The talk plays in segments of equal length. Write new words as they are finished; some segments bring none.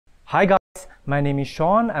Hi guys, my name is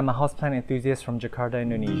Sean. I'm a houseplant enthusiast from Jakarta,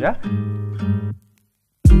 Indonesia.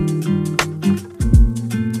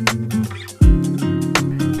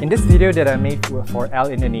 In this video that I made for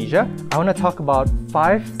Elle Indonesia, I want to talk about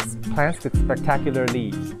 5 plants with spectacular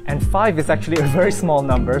leaves. And 5 is actually a very small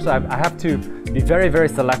number, so I have to be very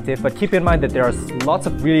selective, but keep in mind that there are lots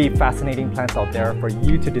of really fascinating plants out there for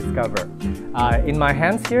you to discover. In my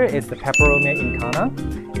hands here is the Peperomia incana,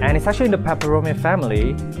 and it's actually in the Peperomia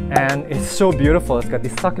family, and it's so beautiful. It's got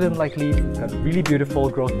these succulent-like leaves, it's got really beautiful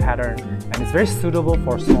growth pattern, and it's very suitable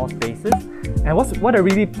for small spaces. And what I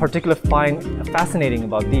really particularly find fascinating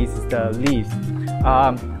about these is the leaves.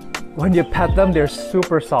 When you pet them, they're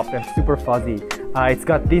super soft and super fuzzy. It's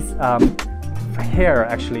got this hair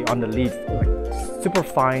actually on the leaves, like super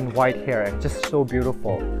fine white hair, and just so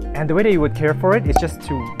beautiful. And the way that you would care for it is just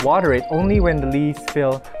to water it only when the leaves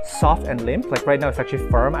feel soft and limp. Like right now it's actually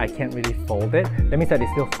firm, I can't really fold it. That means that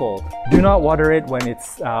it's still full. Do not water it when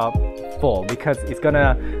it's full, because it's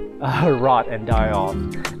gonna rot and die off.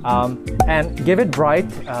 And give it bright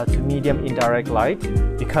to medium indirect light,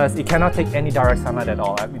 because it cannot take any direct sunlight at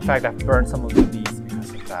all. In fact, I've burned some of the leaves because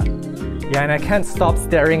of that. Yeah, and I can't stop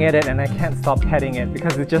staring at it, and I can't stop petting it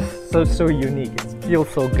because it's just so unique. It feels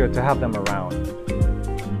so good to have them around.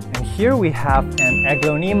 And here we have an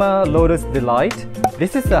Aglaonema Lotus Delight.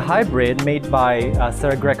 This is a hybrid made by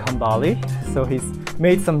Sir Greg Hambali. So he's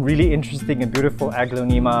made some really interesting and beautiful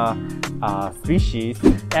Aglaonema species.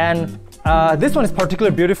 And this one is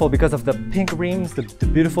particularly beautiful because of the pink rims, the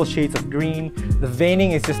beautiful shades of green. The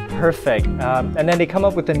veining is just perfect. And then they come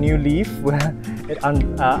up with a new leaf where it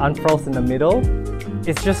unfurls in the middle.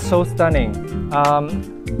 It's just so stunning.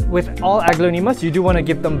 With all Aglaonemas, you do want to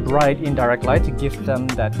give them bright indirect light to give them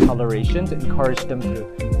that coloration, to encourage them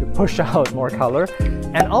to push out more color.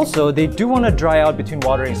 And also, they do want to dry out between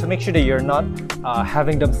watering, so make sure that you're not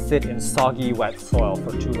having them sit in soggy, wet soil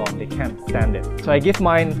for too long. They can't stand it. So I give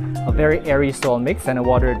mine a very airy soil mix and I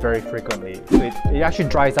water it very frequently. So it actually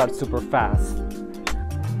dries out super fast.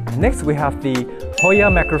 Next, we have the Hoya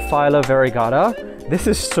macrophylla variegata. This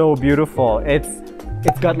is so beautiful.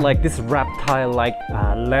 It's got like this reptile-like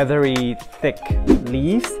leathery, thick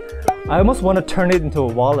leaves. I almost want to turn it into a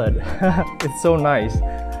wallet. It's so nice.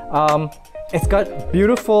 It's got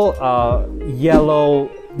beautiful yellow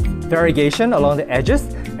variegation along the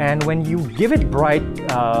edges, and when you give it bright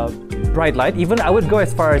light, even I would go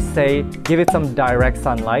as far as say give it some direct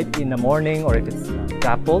sunlight in the morning, or if it's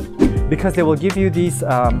dappled, because they will give you these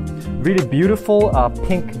really beautiful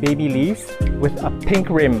pink baby leaves with a pink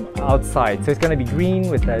rim outside. So it's going to be green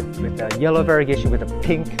with a yellow variegation with a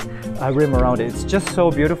pink rim around it. It's just so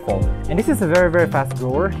beautiful. And this is a very fast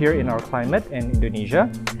grower here in our climate in Indonesia.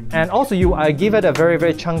 And also I give it a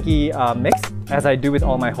very chunky mix, as I do with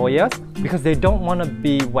all my Hoyas, because they don't want to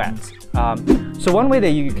be wet. So one way that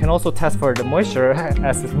you can also test for the moisture,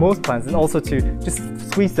 as with most plants, is also to just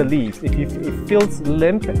squeeze the leaves. If it feels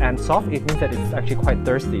limp and soft, it means that it's actually quite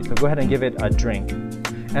thirsty. So go ahead and give it a drink.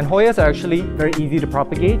 And Hoyas are actually very easy to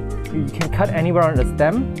propagate. You can cut anywhere on the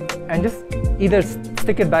stem and just either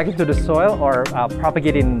stick it back into the soil or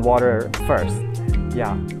propagate it in water first.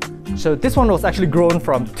 Yeah. So this one was actually grown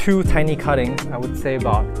from 2 tiny cuttings, I would say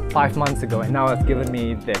about 5 months ago, and now it's given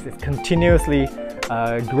me this. It's continuously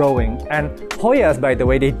growing. And Hoyas, by the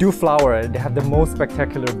way, they do flower. They have the most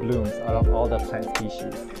spectacular blooms out of all the plant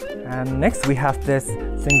species. And next we have this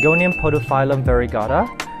Syngonium podophyllum variegata.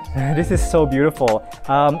 This is so beautiful.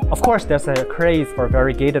 Of course, there's a craze for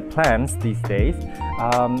variegated plants these days.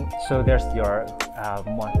 So there's your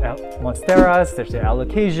monsteras, there's your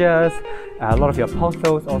alocasias, a lot of your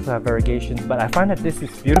pothos also have variegations, but I find that this is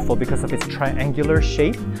beautiful because of its triangular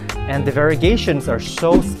shape, and the variegations are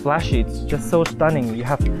so splashy. It's just so stunning. You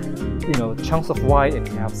have, you know, chunks of white, and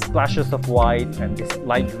you have splashes of white and this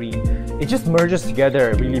light green. It just merges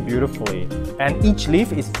together really beautifully, and each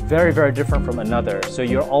leaf is very different from another, so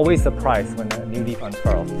you're always surprised when a new leaf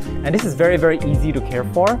unfurls. And this is very easy to care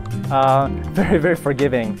for, very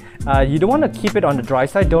forgiving. You don't want to keep it on the dry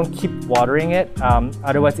side. Don't keep watering it,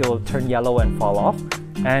 otherwise it will turn yellow and fall off.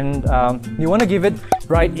 And you want to give it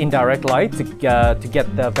bright indirect light to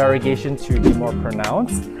get the variegation to be more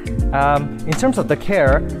pronounced. In terms of the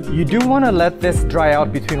care, you do want to let this dry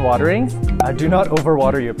out between waterings. Do not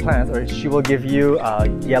overwater your plants, or she will give you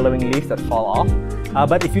yellowing leaves that fall off.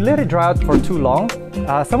 But if you let it dry out for too long,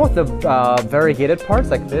 some of the variegated parts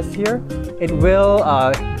like this here, it will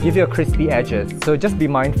give you a crispy edges. So just be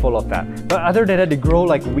mindful of that. But other than that, they grow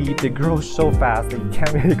like wheat. They grow so fast that you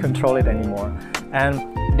can't really control it anymore. And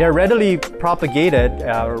they're readily propagated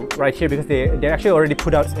right here because they actually already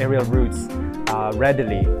put out aerial roots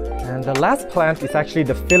readily. And the last plant is actually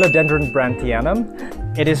the Philodendron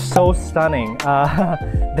brandtianum. It is so stunning.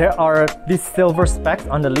 There are these silver specks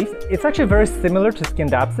on the leaf. It's actually very similar to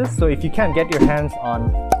Scindapsus, so if you can't get your hands on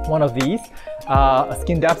one of these, a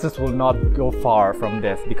Scindapsus will not go far from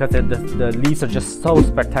this because the leaves are just so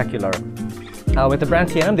spectacular. With the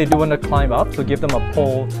brandtianum, they do want to climb up, so give them a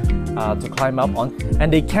pole to climb up on.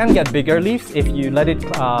 And they can get bigger leaves if you let it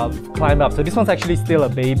climb up. So this one's actually still a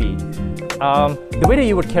baby. The way that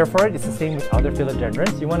you would care for it is the same with other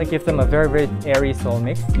philodendrons. You want to give them a very, very airy soil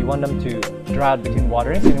mix. You want them to dry out between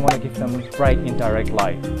waterings, and you want to give them bright, indirect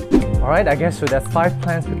light. Alright, I guess so that's 5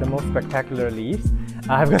 plants with the most spectacular leaves.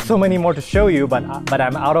 I've got so many more to show you, but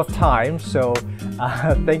I'm out of time, so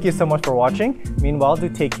thank you so much for watching. Meanwhile, do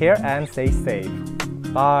take care and stay safe.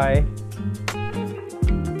 Bye!